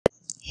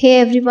Hey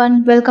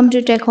everyone, welcome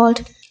to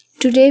Techalt.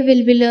 Today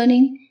we'll be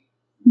learning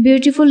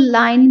beautiful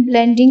line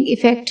blending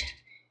effect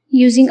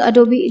using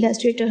Adobe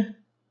Illustrator.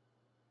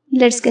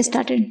 Let's get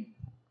started.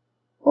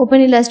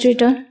 Open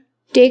Illustrator,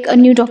 take a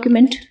new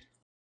document.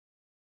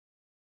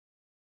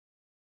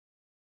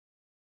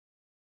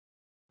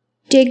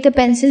 Take the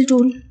pencil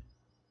tool.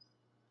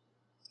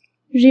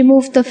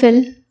 Remove the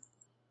fill.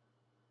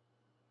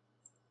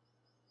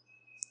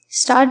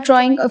 Start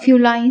drawing a few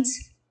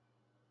lines.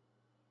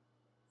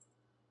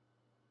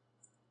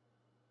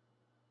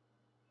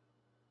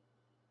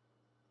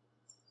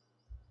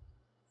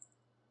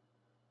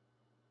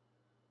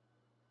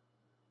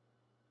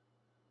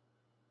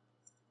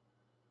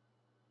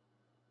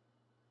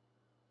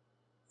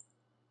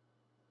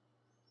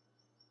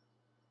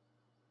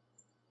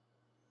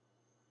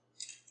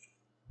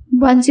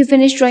 Once you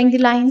finish drawing the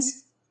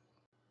lines,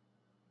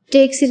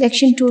 take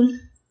selection tool.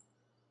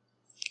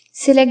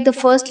 Select the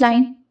first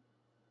line.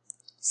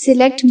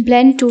 Select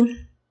blend tool.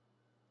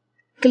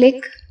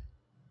 Click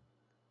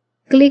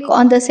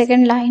on the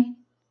second line.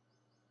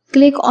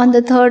 Click on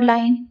the third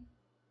line,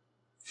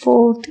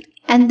 fourth,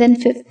 and then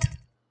fifth.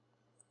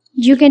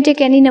 You can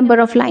take any number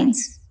of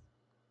lines.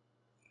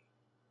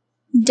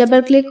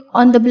 Double click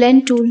on the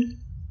blend tool.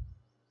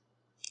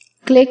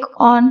 Click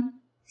on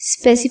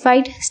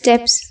specified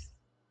steps.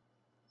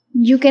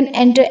 You can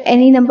enter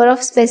any number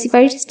of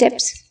specified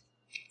steps.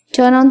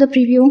 Turn on the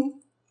preview.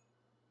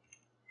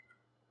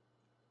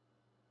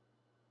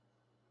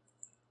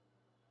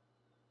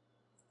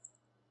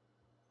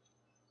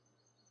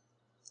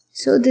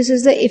 So this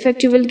is the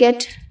effect you will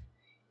get.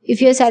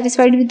 If you are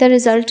satisfied with the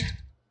result,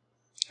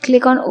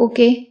 click on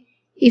OK.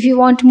 If you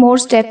want more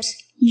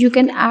steps, you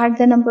can add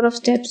the number of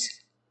steps.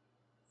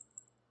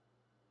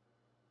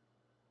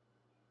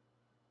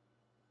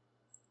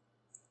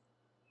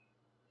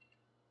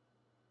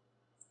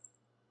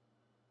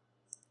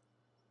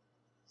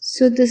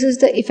 So this is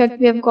the effect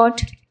we have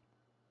got.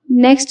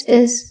 Next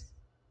is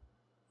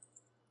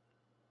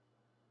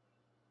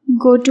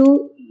go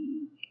to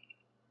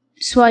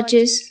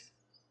swatches,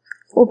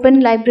 open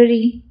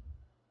library,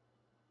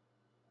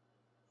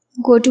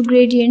 go to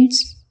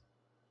gradients,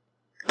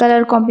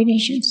 color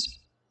combinations.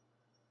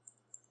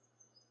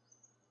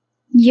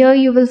 Here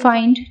you will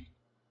find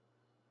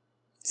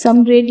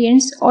some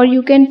gradients, or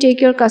you can take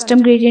your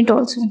custom gradient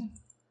also.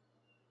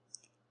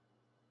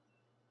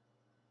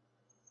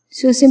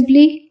 So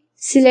simply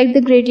select the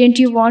gradient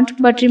you want,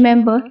 but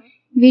remember,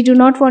 we do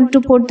not want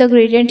to put the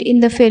gradient in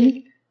the fill.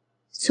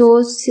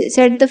 So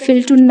set the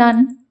fill to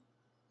none,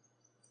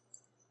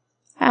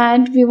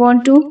 and we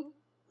want to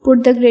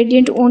put the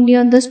gradient only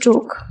on the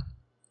stroke.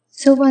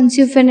 So once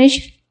you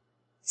finish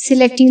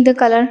selecting the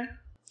color,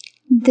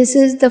 this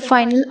is the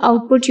final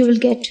output you will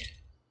get.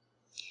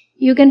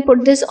 You can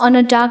put this on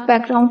a dark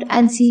background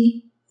and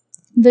see.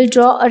 We'll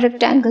draw a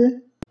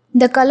rectangle.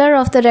 The color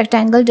of the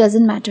rectangle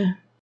doesn't matter.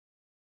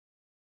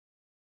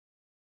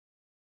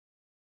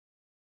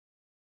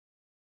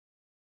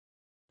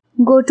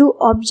 Go to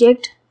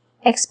Object,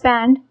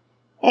 Expand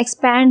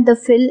the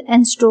fill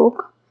and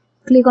stroke.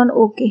 Click on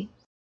OK.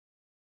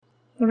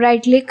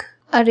 Right click,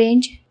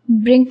 Arrange,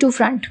 Bring to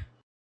front.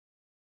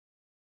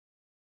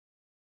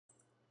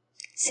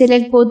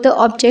 Select both the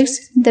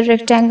objects, the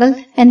rectangle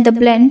and the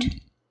blend,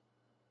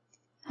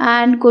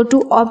 and go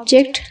to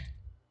Object,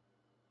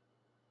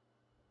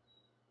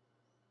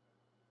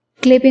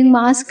 Clipping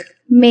Mask,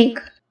 Make,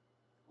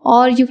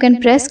 or you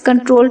can press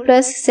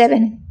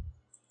Ctrl+7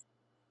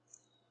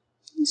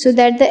 so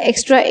that the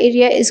extra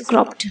area is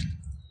cropped.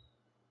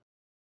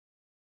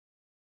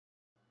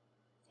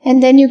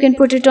 And then you can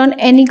put it on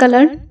any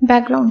color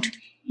background.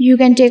 You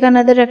can take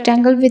another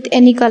rectangle with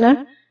any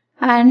color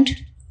and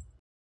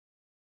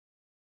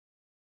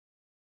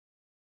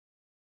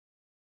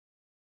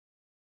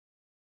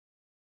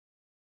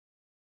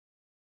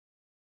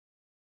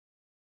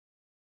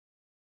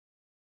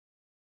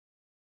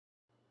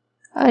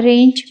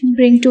arrange,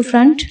 bring to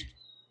front,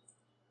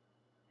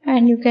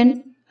 and you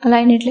can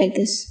align it like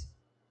this.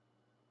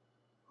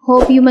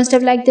 Hope you must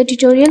have liked the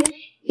tutorial.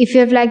 If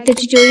you have liked the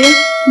tutorial,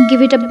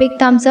 give it a big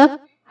thumbs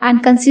up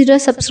and consider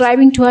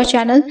subscribing to our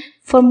channel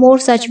for more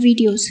such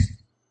videos.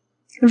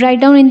 Write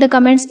down in the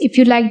comments if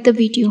you liked the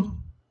video.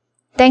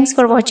 Thanks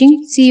for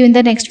watching. See you in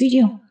the next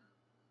video.